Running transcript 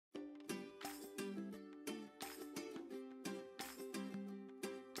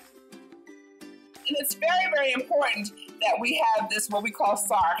And it's very, very important that we have this, what we call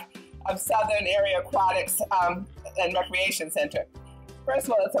SAARC, of Southern Area Aquatics and Recreation Center. First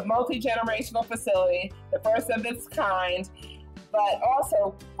of all, it's a multi-generational facility, the first of its kind. But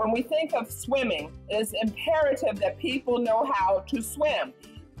also, when we think of swimming, it's imperative that people know how to swim.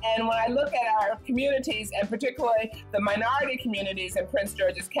 And when I look at our communities, and particularly the minority communities in Prince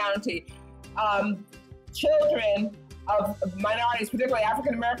George's County, children of minorities, particularly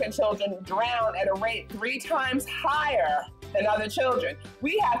African-American children, drown at a rate 3 times higher than other children.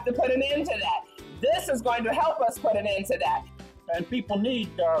 We have to put an end to that. This is going to help us put an end to that. And people need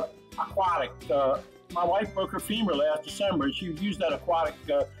aquatic. My wife broke her femur last December, and she used that aquatic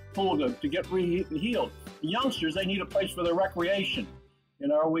pool to get healed. The youngsters, they need a place for their recreation. You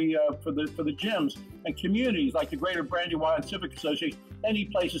know, for the gyms and communities like the Greater Brandywine Civic Association, they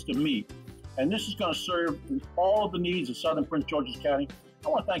need places to meet. And this is going to serve all of the needs of Southern Prince George's County. I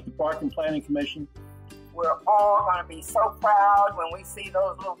want to thank the Park and Planning Commission. We're all going to be so proud when we see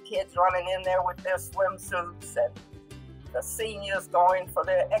those little kids running in there with their swimsuits, and the seniors going for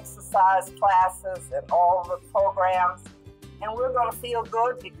their exercise classes and all the programs. And we're going to feel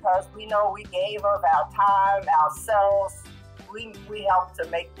good because we know we gave of our time, ourselves. We helped to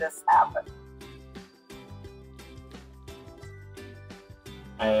make this happen.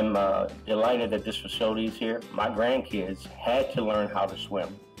 I am delighted that this facility is here. My grandkids had to learn how to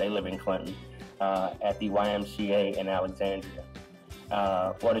swim. They live in Clinton at the YMCA in Alexandria.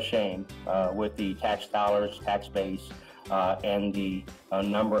 What a shame with the tax dollars, tax base, and the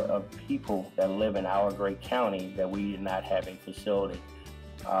number of people that live in our great county that we did not have a facility.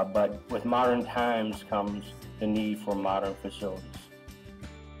 But with modern times comes the need for modern facilities.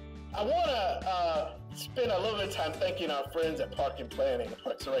 I want to spend a little bit of time thanking our friends at Park and Planning,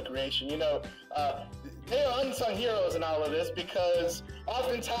 Parks and Recreation. You know, they are unsung heroes in all of this because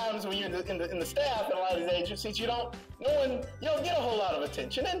oftentimes when you're in the staff in a lot of these agencies, you don't get a whole lot of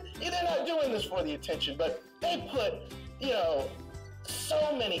attention, and they're not doing this for the attention, but they put, you know,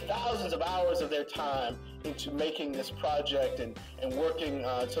 so many thousands of hours of their time into making this project and working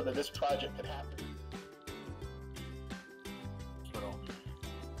so that this project could happen.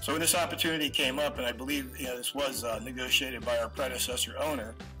 So when this opportunity came up, and I believe this was negotiated by our predecessor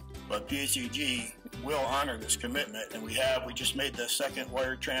owner, but PSEG will honor this commitment, and we just made the second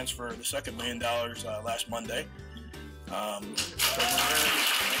wire transfer, the $2 million last Monday.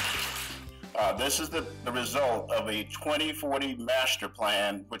 This is the result of a 2040 master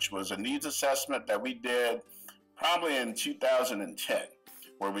plan, which was a needs assessment that we did probably in 2010,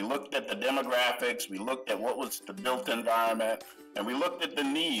 where we looked at the demographics, we looked at what was the built environment, and we looked at the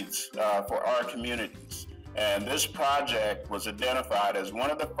needs for our communities. And this project was identified as one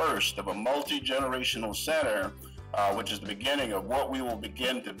of the first of a multi-generational center, which is the beginning of what we will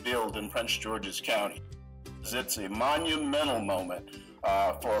begin to build in Prince George's County. It's a monumental moment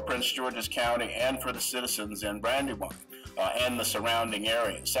for Prince George's County and for the citizens in Brandywine and the surrounding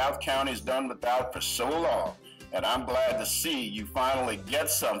area. South County's done without for so long, and I'm glad to see you finally get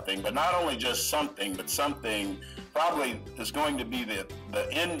something, but not only just something, but something probably is going to be the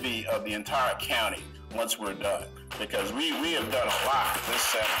envy of the entire county once we're done, because we have done a lot with this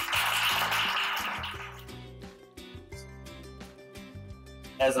center.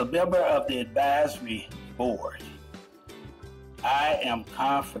 As a member of the advisory board, I am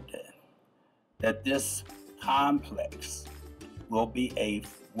confident that this complex will be a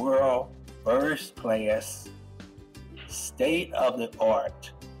world first-class,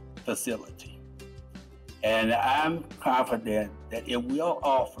 state-of-the-art facility. And I'm confident that it will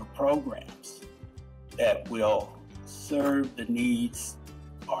offer programs that will serve the needs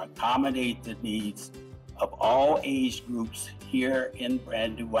or accommodate the needs of all age groups here in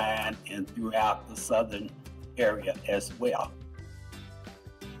Brandywine and throughout the southern area as well.